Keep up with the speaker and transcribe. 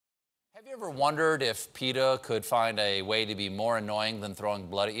Have you ever wondered if PETA could find a way to be more annoying than throwing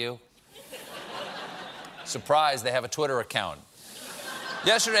blood at you? Surprise, they have a Twitter account.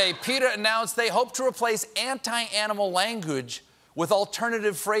 Yesterday, PETA announced they hope to replace anti-animal language with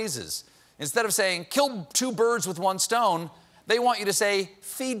alternative phrases. Instead of saying, kill two birds with one stone, they want you to say,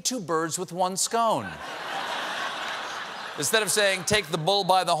 feed two birds with one scone. Instead of saying, take the bull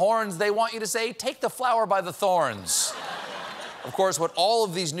by the horns, they want you to say, take the flower by the thorns. Of course, what all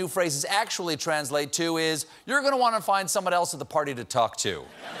of these new phrases actually translate to is, you're going to want to find someone else at the party to talk to.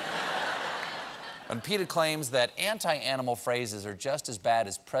 And PETA claims that anti-animal phrases are just as bad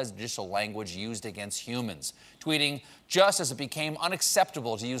as prejudicial language used against humans, tweeting, just as it became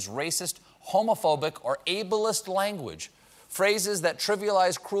unacceptable to use racist, homophobic, or ableist language, phrases that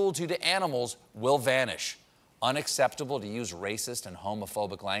trivialize cruelty to animals will vanish. Unacceptable to use racist and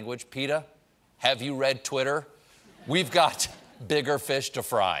homophobic language? PETA, have you read Twitter? We've got bigger fish to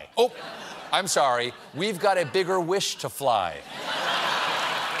fry. Oh, I'm sorry. We've got a bigger wish to fly.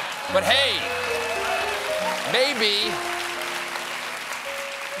 But hey,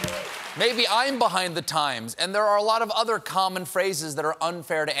 maybe I'm behind the times, and there are a lot of other common phrases that are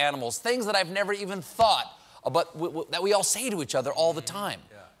unfair to animals, things that I've never even thought about, that we all say to each other all the time.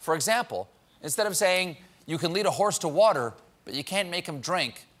 Yeah. For example, instead of saying, you can lead a horse to water, but you can't make him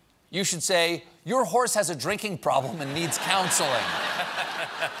drink, you should say, your horse has a drinking problem and needs counseling.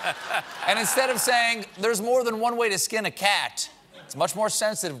 And instead of saying, there's more than one way to skin a cat, it's much more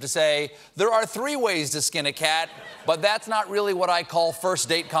sensitive to say, there are 3 ways to skin a cat, but that's not really what I call first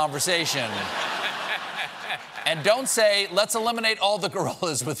date conversation. And don't say, let's eliminate all the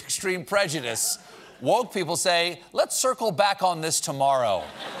gorillas with extreme prejudice. Woke people say, let's circle back on this tomorrow.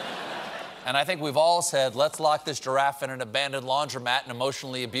 And I think we've all said, let's lock this giraffe in an abandoned laundromat and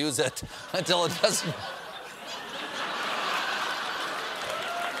emotionally abuse it until it doesn't.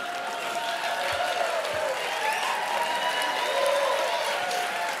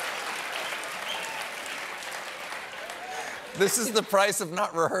 This is the price of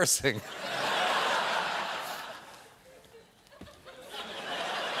not rehearsing.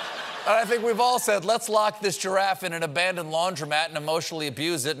 And I think we've all said, let's lock this giraffe in an abandoned laundromat and emotionally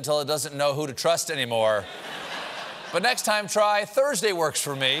abuse it until it doesn't know who to trust anymore. But next time, try Thursday works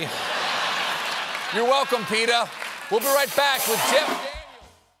for me. You're welcome, PETA. We'll be right back with Jeff.